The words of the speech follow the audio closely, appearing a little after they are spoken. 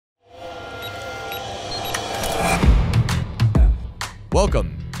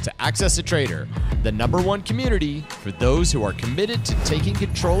Welcome to Access a Trader, the #1 community for those who are committed to taking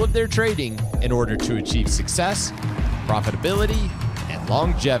control of their trading in order to achieve success, profitability, and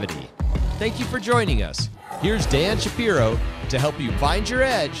longevity. Thank you for joining us. Here's Dan Shapiro to help you find your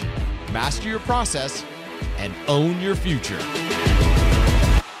edge, master your process, and own your future.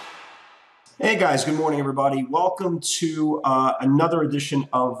 Hey guys, good morning everybody. Welcome to another edition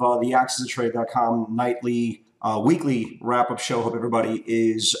of the AccessATrade.com nightly, weekly wrap-up show. Hope everybody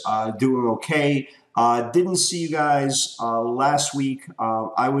is doing okay. Didn't see you guys last week.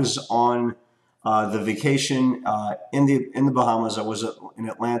 I was on the vacation in the Bahamas. I was in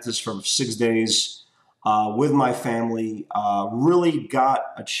Atlantis for 6 days with my family. Really got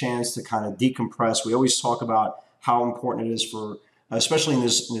a chance to kind of decompress. We always talk about how important it is for, especially in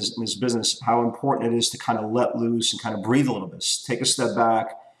this business, how important it is to kind of let loose and kind of breathe a little bit, take a step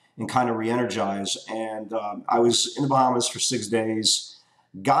back and kind of re-energize. And I was in the Bahamas for 6 days,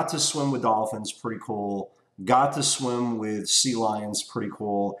 got to swim with dolphins, pretty cool, got to swim with sea lions, pretty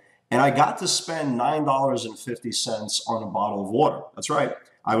cool, and I got to spend $9.50 on a bottle of water. That's right,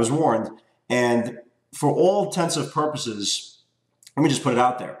 I was warned. And for all intents and purposes, let me just put it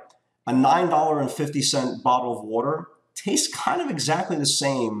out there, a $9.50 bottle of water tastes kind of exactly the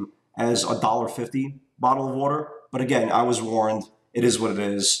same as a $1.50 bottle of water. But again, I was warned. It is what it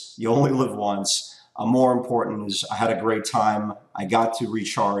is. You only live once. More important is I had a great time. I got to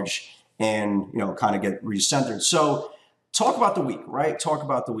recharge and, kind of get recentered. So talk about the week, right? Talk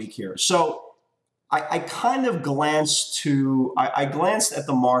about the week here. So I kind of glanced at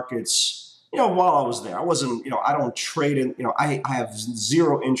the markets, while I was there. I wasn't, I don't trade in, I have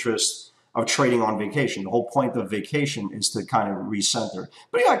zero interest of trading on vacation. The whole point of vacation is to kind of recenter.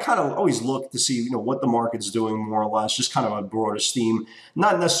 But I kind of always look to see, what the market's doing more or less, just kind of a broader scheme,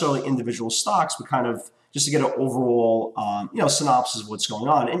 not necessarily individual stocks, but kind of just to get an overall, synopsis of what's going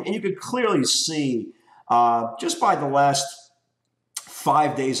on. And you could clearly see just by the last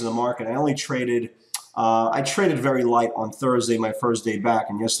 5 days of the market, I traded very light on Thursday, my first day back,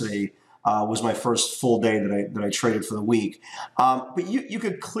 and yesterday was my first full day that I traded for the week. But you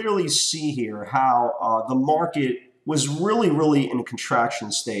could clearly see here how the market was really in a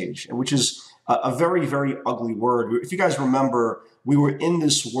contraction stage, which is a very, very ugly word. If you guys remember, we were in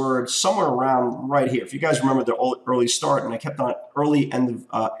this word somewhere around right here. If you guys remember the early start, and I kept on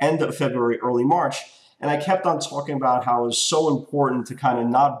end of February, early March, and I kept on talking about how it was so important to kind of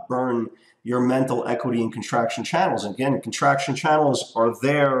not burn your mental equity in contraction channels. And again, contraction channels are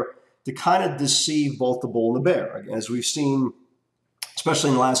there to kind of deceive both the bull and the bear. As we've seen,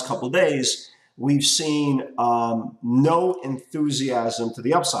 especially in the last couple of days, we've seen no enthusiasm to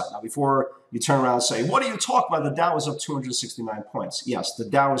the upside. Now, before you turn around and say, what are you talking about? The Dow was up 269 points. Yes, the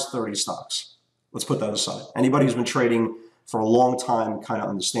Dow is 30 stocks. Let's put that aside. Anybody who's been trading for a long time kind of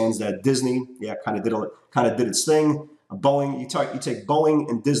understands that. Disney, kind of did its thing. Boeing, you take Boeing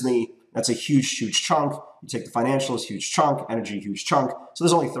and Disney, that's a huge chunk. You take the financials, huge chunk, energy, huge chunk. So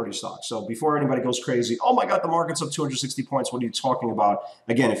there's only 30 stocks. So before anybody goes crazy, oh my God, the market's up 260 points. What are you talking about?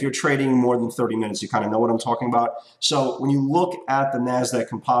 Again, if you're trading more than 30 minutes, you kind of know what I'm talking about. So when you look at the NASDAQ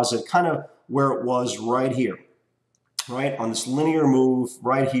composite, kind of where it was right here, right? On this linear move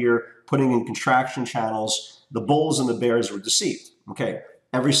right here, putting in contraction channels, the bulls and the bears were deceived. Okay,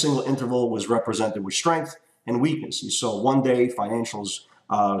 every single interval was represented with strength and weakness. You saw one day financials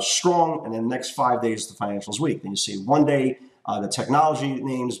strong, and then the next 5 days the financials weak. Then you see one day the technology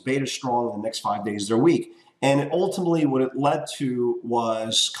names beta strong, and the next 5 days they're weak. And ultimately what it led to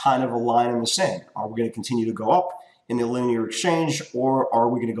was kind of a line in the sand. Are we going to continue to go up in the linear exchange, or are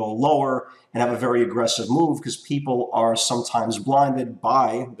we going to go lower and have a very aggressive move? Because people are sometimes blinded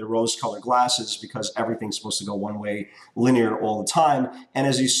by the rose-colored glasses because everything's supposed to go one way, linear all the time. And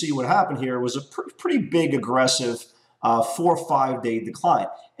as you see, what happened here was a pretty big aggressive 4 or 5 day decline.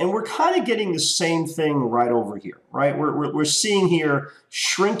 And we're kind of getting the same thing right over here, right? We're seeing here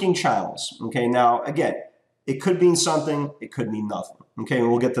shrinking channels. Okay, now again, it could mean something, it could mean nothing. Okay, and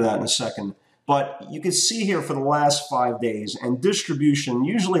we'll get to that in a second. But you can see here for the last 5 days, and distribution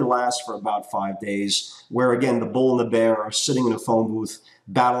usually lasts for about 5 days, where again, the bull and the bear are sitting in a phone booth,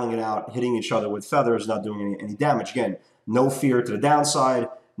 battling it out, hitting each other with feathers, not doing any damage. Again, no fear to the downside,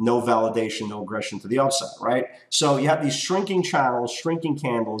 no validation, no aggression to the upside, right? So you have these shrinking channels, shrinking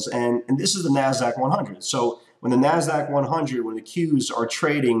candles, and this is the NASDAQ 100. So when the NASDAQ 100, when the Qs are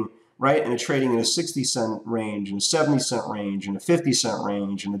trading, right, and they're trading in a 60-cent range, and a 70-cent range, and a 50-cent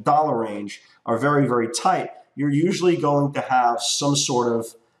range, and a dollar range are very, very tight, you're usually going to have some sort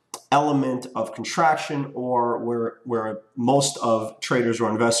of element of contraction, or where most of traders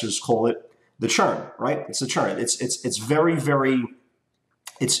or investors call it the churn, right? It's the churn. It's very, very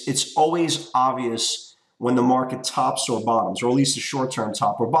it's always obvious when the market tops or bottoms, or at least a short-term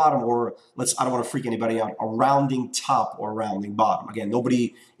top or bottom, or I don't want to freak anybody out, a rounding top or rounding bottom. Again,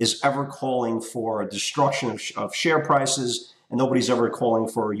 nobody is ever calling for a destruction of share prices, and nobody's ever calling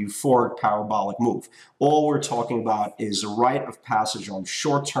for a euphoric parabolic move. All we're talking about is a rite of passage on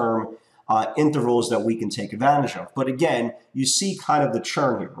short-term intervals that we can take advantage of. But again, you see kind of the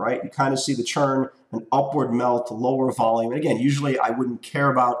churn here, right? You kind of see the churn, an upward melt, lower volume. And again, usually I wouldn't care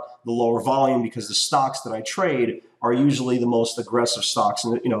about the lower volume because the stocks that I trade are usually the most aggressive stocks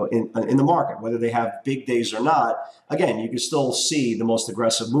in the market, whether they have big days or not. Again, you can still see the most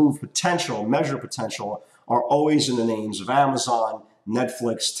aggressive move potential, measure potential, are always in the names of Amazon,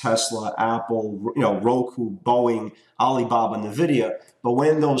 Netflix, Tesla, Apple, Roku, Boeing, Alibaba, Nvidia. But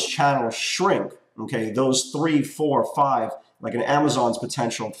when those channels shrink, okay, those 3, 4, 5, like an Amazon's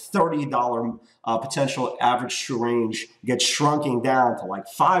potential $30 potential average true range gets shrunking down to like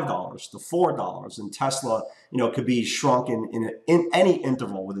 $5 to $4, and Tesla, could be shrunk in any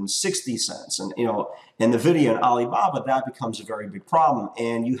interval within 60 cents, and in Nvidia and Alibaba, that becomes a very big problem,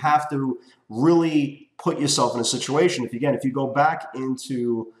 and you have to really put yourself in a situation. If you go back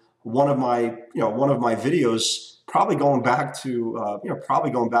into one of my videos, probably going back to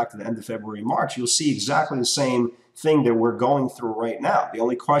the end of February, March, you'll see exactly the same thing that we're going through right now. The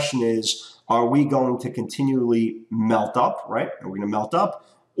only question is, are we going to continually melt up, right? Are we going to melt up,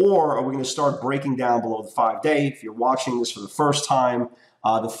 or are we going to start breaking down below the 5-day? If you're watching this for the first time,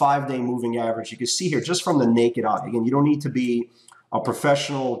 the 5-day moving average, you can see here just from the naked eye. Again, you don't need to be a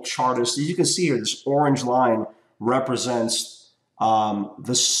professional chartist. As you can see here, this orange line represents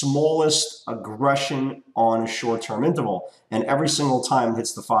the smallest aggression on a short-term interval. And every single time it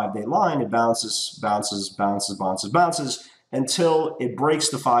hits the 5-day line, it bounces, bounces, bounces, bounces, bounces until it breaks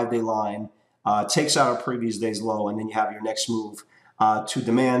the 5-day line, takes out a previous day's low, and then you have your next move to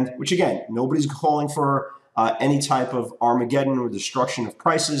demand, which again, nobody's calling for any type of Armageddon or destruction of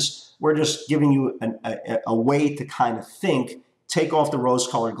prices. We're just giving you a way to kind of think, take off the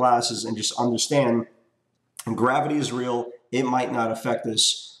rose-colored glasses, and just understand gravity is real. It might not affect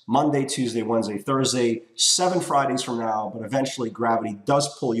us Monday, Tuesday, Wednesday, Thursday, 7 Fridays from now, but eventually gravity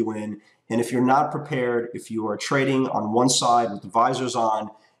does pull you in. And if you're not prepared, if you are trading on one side with the visors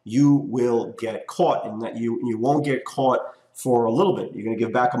on, you will get caught, and that you won't get caught for a little bit. You're going to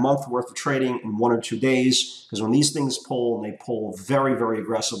give back a month worth of trading in 1 or 2 days, because when these things pull, and they pull very, very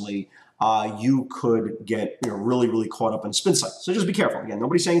aggressively, you could get really, really caught up in a spin cycle. So just be careful. Again,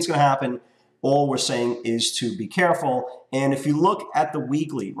 nobody's saying it's going to happen. All we're saying is to be careful. And if you look at the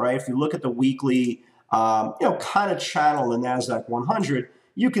weekly, right? If you look at the weekly, kind of channel in the NASDAQ 100,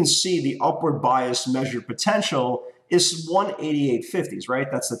 you can see the upward bias measured potential is 188.50s, right?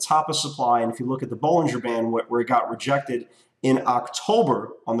 That's the top of supply. And if you look at the Bollinger Band, where it got rejected in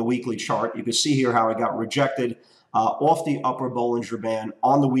October on the weekly chart, you can see here how it got rejected off the upper Bollinger Band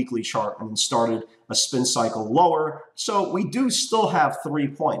on the weekly chart and then started a spin cycle lower. So we do still have 3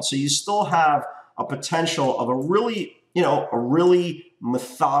 points. So you still have a potential of a really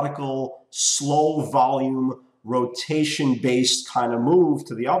methodical, slow volume, rotation-based kind of move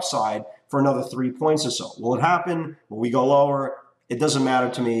to the upside for another 3 points or so. Will it happen? Will we go lower? It doesn't matter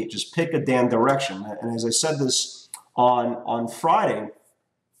to me. Just pick a damn direction. And as I said this on Friday,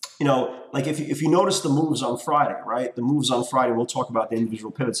 like if you notice the moves on Friday, right? The moves on Friday, we'll talk about the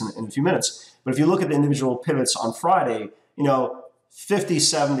individual pivots in a few minutes. But if you look at the individual pivots on Friday, 50,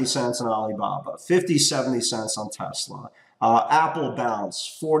 70 cents on Alibaba, 50, 70 cents on Tesla. Apple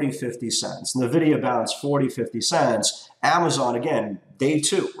bounced 40, 50 cents. Nvidia bounced 40, 50 cents. Amazon, again, day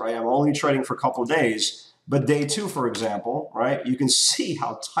 2, right? I'm only trading for a couple of days. But day 2, for example, right? You can see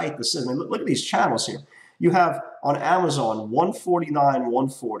how tight this is. I mean, look at these channels here. You have on Amazon 149,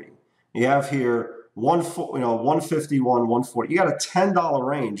 140. You have here 151, 140. You got a $10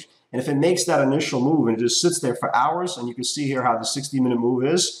 range. And if it makes that initial move and it just sits there for hours, and you can see here how the 60-minute move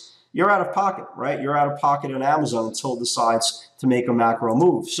is, you're out of pocket, right? You're out of pocket on Amazon until it decides to make a macro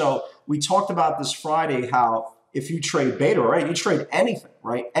move. So we talked about this Friday how if you trade beta, right, you trade anything,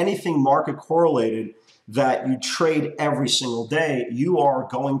 right? Anything market correlated that you trade every single day, you are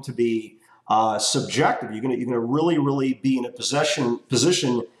going to be subjective. You're gonna really, really be in a position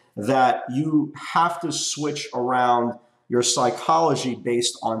that you have to switch around your psychology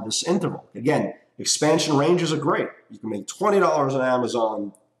based on this interval. Again, expansion ranges are great. You can make $20 on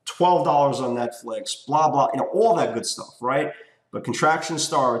Amazon, $12 on Netflix, blah, blah, all that good stuff, right? But contraction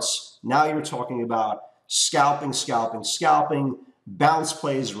starts, now you're talking about scalping, bounce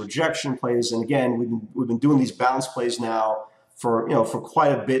plays, rejection plays. And again, we've been doing these bounce plays now for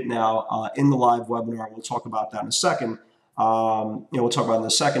quite a bit now in the live webinar. We'll talk about that in a second. We'll talk about it in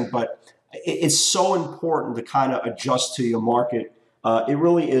a second, but it's so important to kind of adjust to your market. It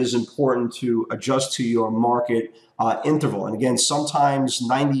really is important to adjust to your market interval. And again, sometimes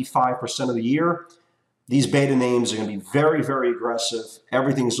 95% of the year, these beta names are going to be very, very aggressive.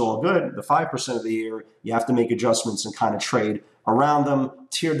 Everything's all good. The 5% of the year, you have to make adjustments and kind of trade around them,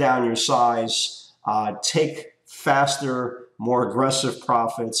 tear down your size, take faster, more aggressive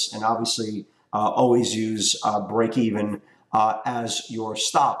profits, and obviously always use break even as your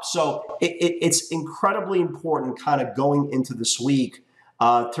stop. So it's incredibly important kind of going into this week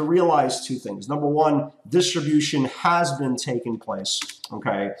to realize two things. Number one, distribution has been taking place,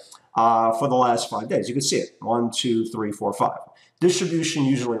 okay, for the last 5 days. You can see it, 1, 2, 3, 4, 5. Distribution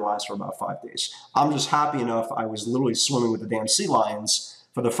usually lasts for about 5 days. I'm just happy enough. I was literally swimming with the damn sea lions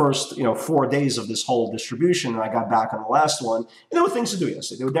for the first 4 days of this whole distribution, and I got back on the last one. And there were things to do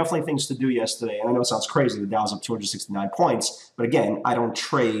yesterday. There were definitely things to do yesterday. And I know it sounds crazy. The Dow's up 269 points. But again, I don't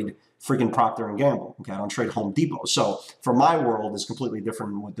trade freaking Procter & Gamble. Okay, I don't trade Home Depot. So for my world, it's completely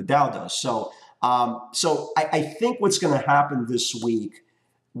different than what the Dow does. So, I think what's going to happen this week,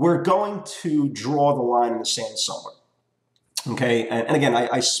 we're going to draw the line in the sand somewhere. Okay, and again,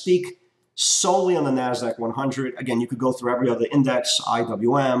 I speak solely on the NASDAQ 100. Again, you could go through every other index,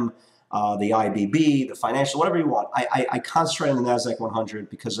 IWM, the IBB, the financial, whatever you want. I concentrate on the NASDAQ 100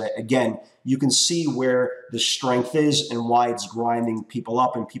 because, again, you can see where the strength is and why it's grinding people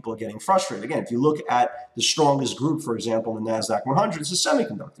up and people are getting frustrated. Again, if you look at the strongest group, for example, in the NASDAQ 100, it's the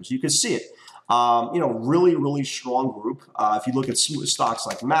semiconductors. You can see it. Really, really strong group. If you look at stocks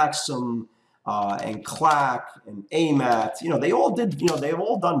like Maxim, and Clack and AMAT, they've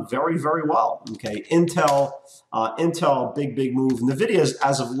all done very, very well. Okay, Intel, big move. NVIDIA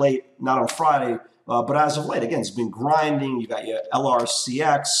as of late, not on Friday, but as of late, again, it's been grinding. You got your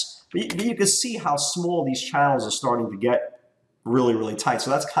LRCX, but you can see how small these channels are starting to get really, really tight.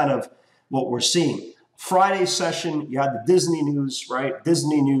 So that's kind of what we're seeing. Friday session, you had the Disney news, right?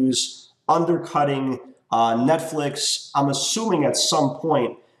 Disney news undercutting Netflix. I'm assuming at some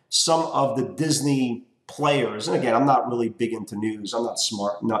point, some of the Disney players, and again, I'm not really big into news. I'm not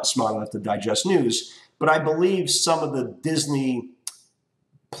smart enough to digest news, but I believe some of the Disney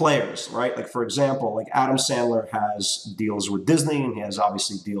players, right? Like, for example, like Adam Sandler has deals with Disney and he has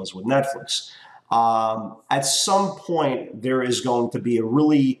obviously deals with Netflix. At some point, there is going to be a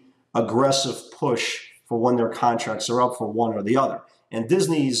really aggressive push for when their contracts are up for one or the other. And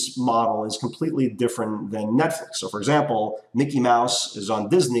Disney's model is completely different than Netflix. So, for example, Mickey Mouse is on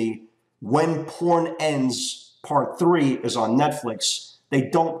Disney. When Porn Ends Part 3 is on Netflix, they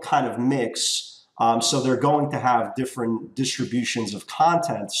don't kind of mix. So they're going to have different distributions of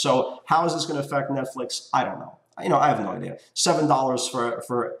content. So how is this going to affect Netflix? I don't know. I have no idea. $7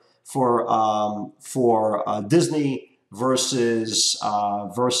 for Disney versus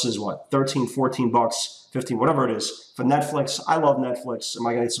what? 13, 14 bucks. 15, whatever it is, for Netflix. I love Netflix. Am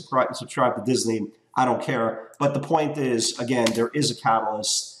I going to subscribe to Disney? I don't care. But the point is, again, there is a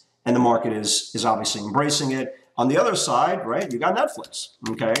catalyst, and the market is obviously embracing it. On the other side, right, you got Netflix,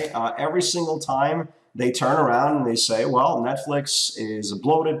 okay? Every single time they turn around and they say, well, Netflix is a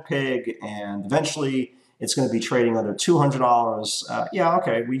bloated pig, and eventually it's going to be trading under $200. Yeah,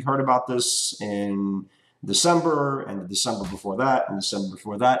 okay, we heard about this in December and the December before that and December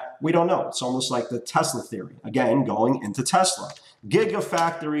before that. We don't know. It's almost like the Tesla theory. Again, going into Tesla.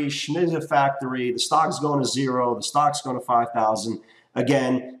 Gigafactory, Schmidafactory, the stock's going to zero, the stock's going to 5,000.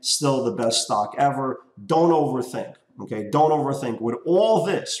 Again, still the best stock ever. Don't overthink, okay? Don't overthink. With all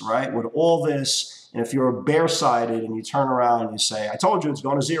this, right? With all this, and if you're bear-sided and you turn around and you say, I told you it's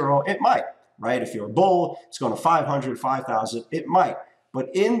going to zero, it might, right? If you're a bull, it's going to 500, 5,000, it might. But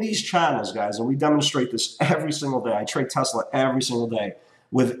in these channels, guys, and we demonstrate this every single day. I trade Tesla every single day.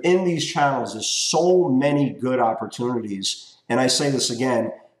 Within these channels, there's so many good opportunities. And I say this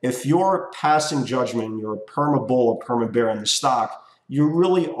again, if you're passing judgment, you're a perma bull or perma bear in the stock, you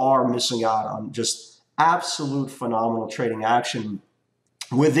really are missing out on just absolute phenomenal trading action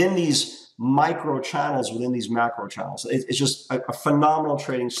within these micro channels, within these macro channels. It's just a phenomenal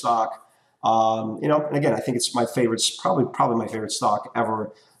trading stock. And again, I think it's my favorite, probably my favorite stock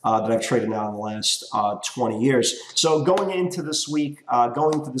ever that I've traded now in the last 20 years. So going into this week,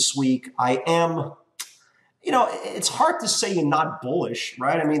 I am, it's hard to say you're not bullish,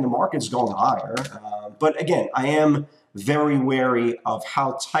 right? I mean, the market's going higher. But again, I am very wary of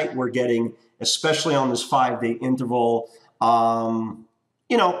how tight we're getting, especially on this 5-day interval.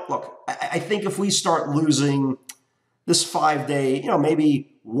 Look, I think if we start losing this 5-day, maybe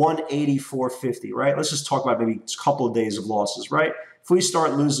 184.50, right? Let's just talk about maybe a couple of days of losses, right? If we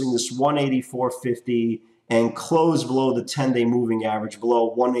start losing this 184.50 and close below the 10-day moving average,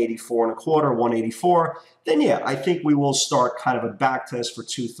 below 184 and a quarter, 184, then yeah, I think we will start kind of a back test for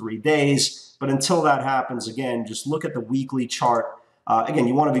 2-3 days. But until that happens, again, just look at the weekly chart. Again,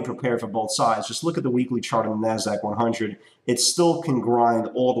 you want to be prepared for both sides. Just look at the weekly chart on the NASDAQ 100. It still can grind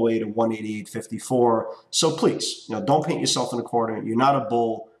all the way to 188.54. So please, don't paint yourself in a corner. You're not a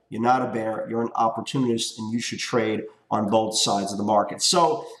bull. You're not a bear. You're an opportunist, and you should trade on both sides of the market.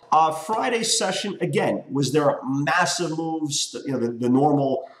 So Friday's session, again, was there massive moves, the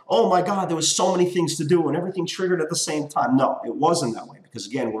normal, oh my God, there was so many things to do and everything triggered at the same time? No, it wasn't that way because,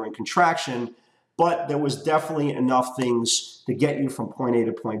 again, we're in contraction, but there was definitely enough things to get you from point A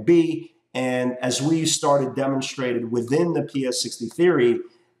to point B. And as we started demonstrated within the PS60 theory,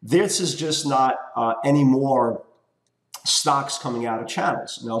 this is just not any more stocks coming out of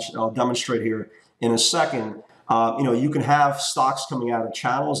channels. And I'll demonstrate here in a second. You can have stocks coming out of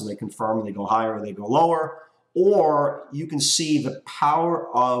channels and they confirm and they go higher or they go lower, or you can see the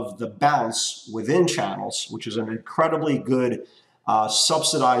power of the bounce within channels, which is an incredibly good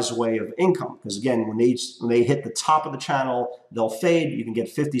subsidized way of income. Because again, when they hit the top of the channel, they'll fade. You can get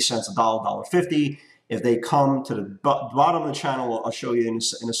 50 cents, $1, $1.50. If they come to the bottom of the channel, I'll show you in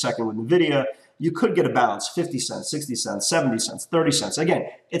a second with NVIDIA, you could get a bounce, 50 cents, 60 cents, 70 cents, 30 cents. Again,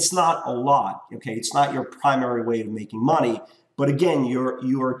 it's not a lot, okay? It's not your primary way of making money. But again,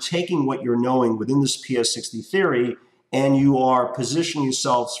 you are taking what you're knowing within this PS60 theory, and you are positioning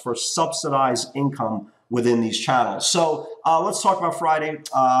yourselves for subsidized income within these channels. So let's talk about Friday.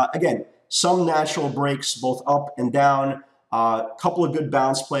 Again, some natural breaks, both up and down, a couple of good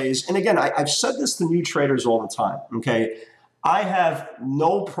bounce plays. And again, I've said this to new traders all the time, okay? I have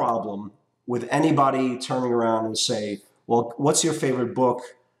no problem with anybody turning around and say, well, what's your favorite book?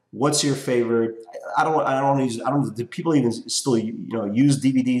 What's your favorite? Do people even still, use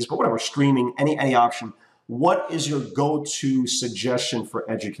DVDs, but whatever, streaming, any option. What is your go-to suggestion for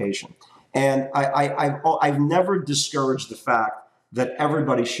education? And I've never discouraged the fact that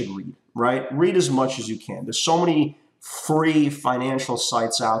everybody should read, right? Read as much as you can. There's so many free financial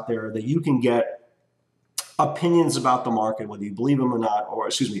sites out there that you can get opinions about the market, whether you believe them or not, or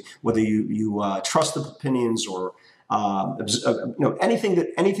whether you trust the opinions or anything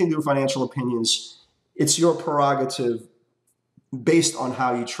to do with financial opinions. It's your prerogative based on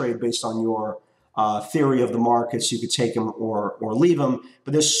how you trade, based on your theory of the markets. You could take them or leave them,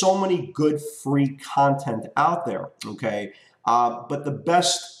 but there's so many good free content out there, okay? But the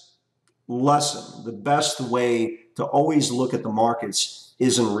best lesson, the best way to always look at the markets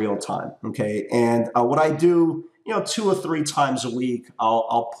is in real time, okay? And what I do, 2 or 3 times a week,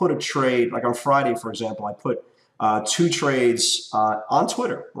 I'll put a trade, like on Friday, for example, I put 2 trades on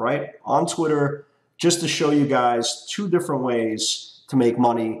Twitter, right? On Twitter, just to show you guys 2 different ways to make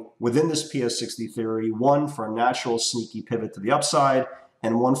money within this PS60 theory, one for a natural sneaky pivot to the upside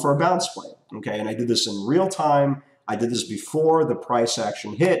and one for a bounce play, okay? And I did this in real time. I did this before the price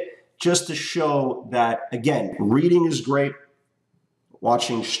action hit, just to show that, again, reading is great.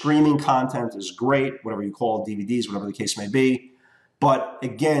 Watching streaming content is great, whatever you call it, DVDs, whatever the case may be. But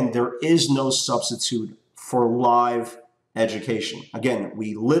again, there is no substitute for live education. Again,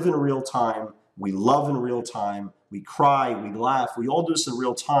 we live in real time. We love in real time. We cry, we laugh. We all do this in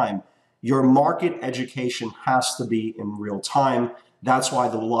real time. Your market education has to be in real time. That's why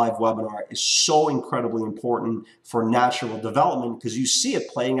the live webinar is so incredibly important for natural development, because you see it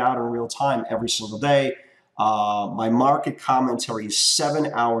playing out in real time every single day. My market commentary is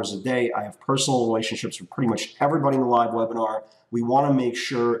 7 hours a day. I have personal relationships with pretty much everybody in the live webinar. We want to make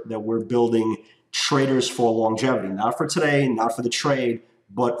sure that we're building traders for longevity, not for today, not for the trade,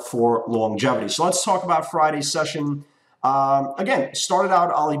 but for longevity. So let's talk about Friday's session. Again, started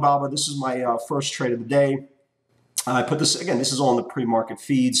out Alibaba. This is my first trade of the day. I put this, again, this is all in the pre-market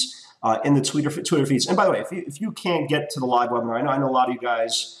feeds, in the Twitter feeds. And by the way, if you can't get to the live webinar, I know a lot of you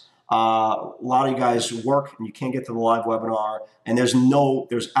guys work and you can't get to the live webinar, and there's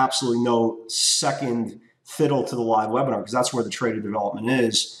absolutely no second fiddle to the live webinar, because that's where the trader development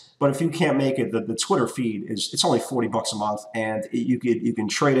is. But if you can't make it, the Twitter feed it's only $40 a month, and you can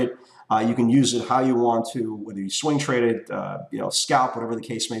trade it. You can use it how you want to, whether you swing trade it, scalp, whatever the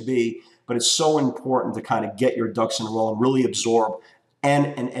case may be. But it's so important to kind of get your ducks in a row and really absorb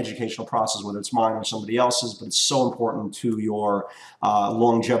an educational process, whether it's mine or somebody else's. But it's so important to your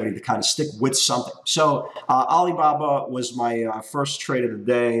longevity to kind of stick with something. So Alibaba was my first trade of the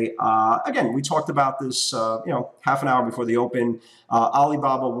day. Again, we talked about this, half an hour before the open.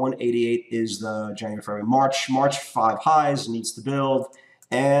 Alibaba 188 is the January, February, March 5 highs, needs to build.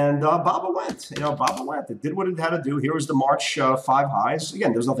 And Baba went. Baba went. It did what it had to do. Here was the March 5 highs.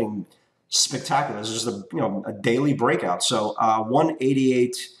 Again, there's nothing spectacular. This is just a daily breakout. So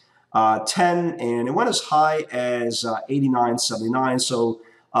 188.10, and it went as high as 89.79. So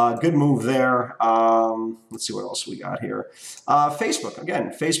good move there. Let's see what else we got here. Facebook,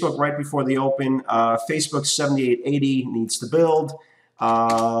 again, Facebook right before the open. Facebook 78.80 needs to build.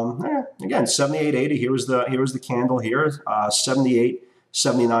 Again, 78.80. Here was the candle here.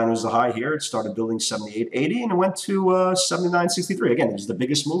 78.79 was the high here. It started building 78.80 and it went to 79.63. Again, is the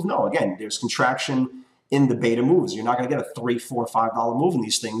biggest move? No. Again, there's contraction in the beta moves. You're not going to get a $3, $4, $5 move in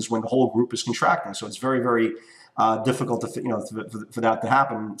these things when the whole group is contracting. So it's very, very difficult to for that to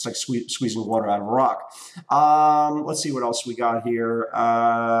happen. It's like squeezing water out of a rock. Let's see what else we got here.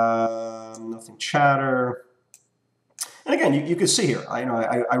 Nothing chatter. And again, you can see here.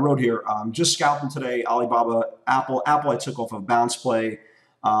 I wrote here just scalping today. Alibaba, Apple. I took off a bounce play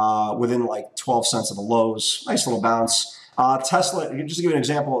within like 12 cents of the lows. Nice little bounce. Tesla. Just to give you an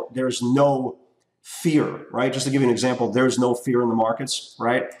example, there's no fear, right? Just to give you an example, there's no fear in the markets,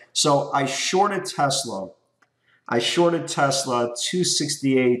 right? So I shorted Tesla.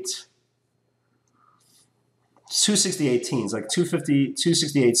 268.18, like 250,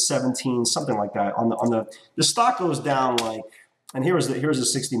 268.17, something like that. The stock goes down like, and here's a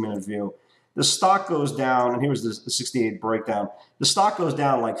 60-minute view. The stock goes down, and here's the 68 breakdown. The stock goes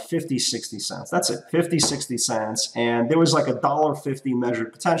down like 50, 60 cents. That's it, 50, 60 cents. And there was like a $1.50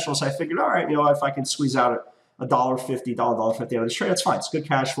 measured potential. So I figured, all right, if I can squeeze out $1.50 out of this trade, that's fine. It's good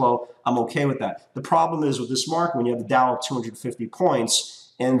cash flow. I'm okay with that. The problem is with this market, when you have the Dow of 250 points,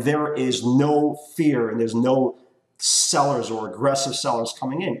 and there is no fear, and there's no sellers or aggressive sellers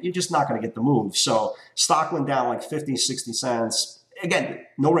coming in, you're just not going to get the move. So stock went down like 50, 60 cents. Again,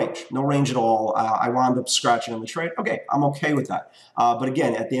 no range at all. I wound up scratching on the trade. Okay, I'm okay with that. But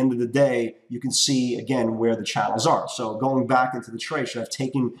again, at the end of the day, you can see again where the channels are. So going back into the trade, should I have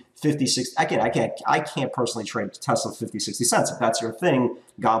taken 50, 60? Again, I can't personally trade Tesla 50, 60 cents. If that's your thing,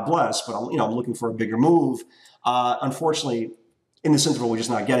 God bless. But I'm looking for a bigger move. Unfortunately, in this interval, we're just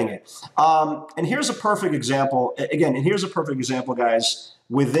not getting it. And here's a perfect example. Again, guys.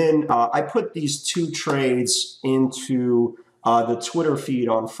 Within, I put these two trades into the Twitter feed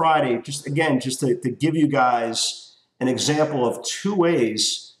on Friday, just to give you guys an example of two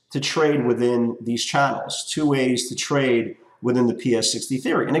ways to trade within these channels, two ways to trade within the PS60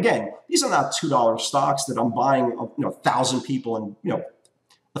 theory. And again, these are not $2 stocks that I'm buying, 1,000 people and,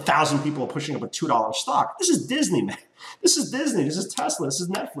 1,000 people are pushing up a $2 stock. This is Disney, man. This is Disney. This is Tesla. This is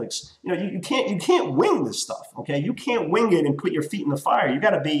Netflix. You can't wing this stuff. Okay, you can't wing it and put your feet in the fire. You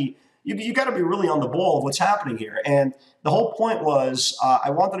got to be really on the ball of what's happening here. And the whole point was I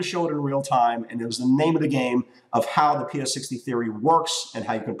wanted to show it in real time, and it was the name of the game of how the PS60 theory works and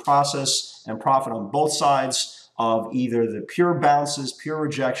how you can process and profit on both sides of either the pure bounces, pure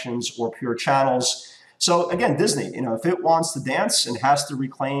rejections, or pure channels. So again, Disney, if it wants to dance, it has to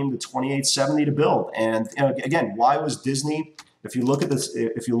reclaim the 2870 to build. And again, why was Disney? If you look at this,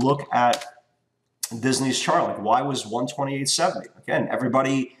 if you look at Disney's chart, like why was 128.70? Again,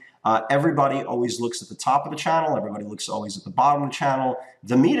 everybody always looks at the top of the channel. Everybody looks always at the bottom of the channel.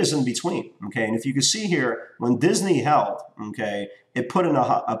 The meat is in between. Okay, and if you can see here, when Disney held, okay, it put in a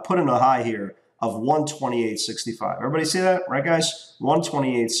high here of 128.65. Everybody see that, right, guys?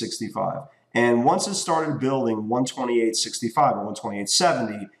 128.65. And once it started building 128.65 or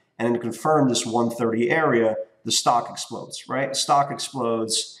 128.70, and it confirmed this 130 area, the stock explodes, right? The stock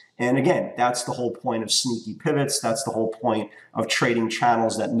explodes. And again, that's the whole point of sneaky pivots. That's the whole point of trading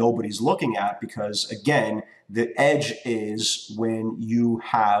channels that nobody's looking at, because again, the edge is when you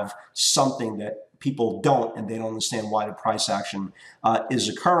have something that people don't, and they don't understand why the price action is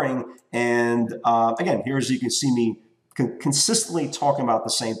occurring. And again, here as you can see me consistently talking about the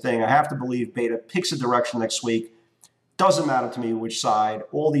same thing. I have to believe beta picks a direction next week. Doesn't matter to me which side.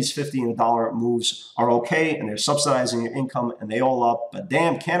 All these 50 and $1 moves are okay, and they're subsidizing your income, and they all up. But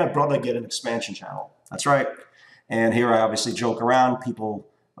damn, can a brother get an expansion channel? That's right. And here I obviously joke around. People,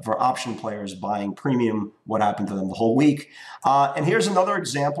 for option players buying premium, what happened to them the whole week? And here's another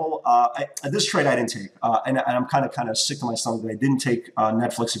example. This trade I didn't take, and I'm kind of sick to my stomach that I didn't take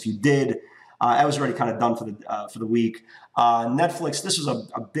Netflix. If you did, I was already kind of done for the week. Netflix, this was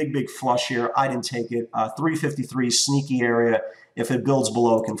a big flush here. I didn't take it. 353 sneaky area. If it builds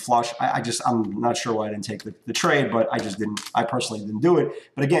below, it can flush. I'm not sure why I didn't take the trade, but I personally didn't do it.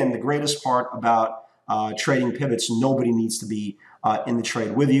 But again, the greatest part about trading pivots, nobody needs to be in the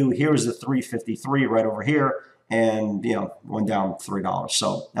trade with you. Here's the 353 right over here. and went down $3.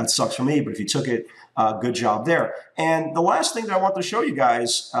 So that sucks for me, but if you took it, good job there. And the last thing that I want to show you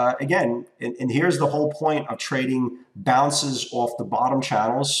guys, again, and here's the whole point of trading bounces off the bottom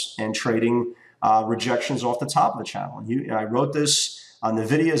channels and trading rejections off the top of the channel. And I wrote this on the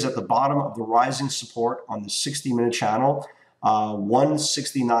videos at the bottom of the rising support on the 60-minute channel,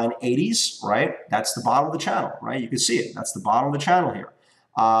 169.80s, right? That's the bottom of the channel, right? You can see it. That's the bottom of the channel here.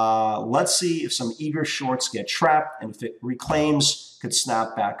 Let's see if some eager shorts get trapped, and if it reclaims, could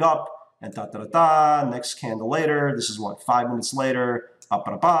snap back up, and next candle later, this is what, 5 minutes later,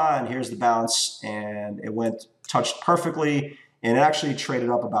 and here's the bounce, and it touched perfectly, and it actually traded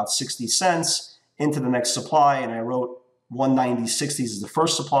up about 60 cents into the next supply, and I wrote 190.60s is the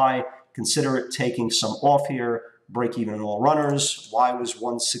first supply. Consider it taking some off here. Break even on all runners. Why was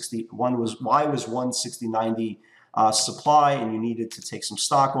 160.90 supply, and you needed to take some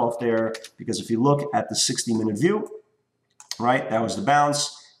stock off there, because if you look at the 60-minute view, right, that was the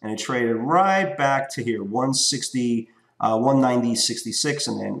bounce, and it traded right back to here, 190.66,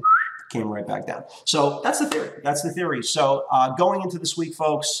 and then came right back down. So that's the theory. That's the theory. So going into this week,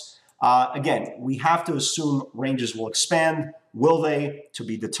 folks, again, we have to assume ranges will expand. Will they? To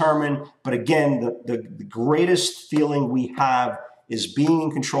be determined. But again, the greatest feeling we have is being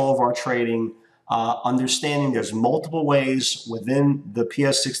in control of our trading, understanding there's multiple ways within the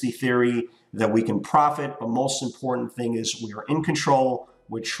PS60 theory that we can profit. But most important thing is we are in control.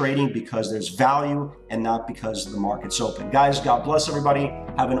 We're trading because there's value and not because the market's open. Guys, God bless everybody.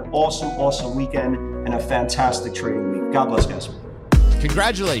 Have an awesome, awesome weekend and a fantastic trading week. God bless, guys.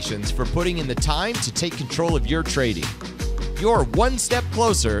 Congratulations for putting in the time to take control of your trading. You're one step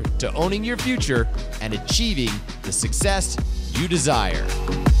closer to owning your future and achieving the success you desire.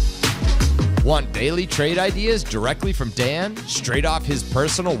 Want daily trade ideas directly from Dan, straight off his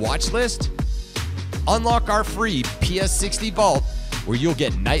personal watch list? Unlock our free PS60 Vault, where you'll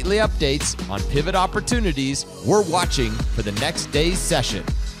get nightly updates on pivot opportunities we're watching for the next day's session.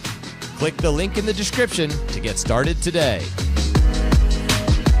 Click the link in the description to get started today.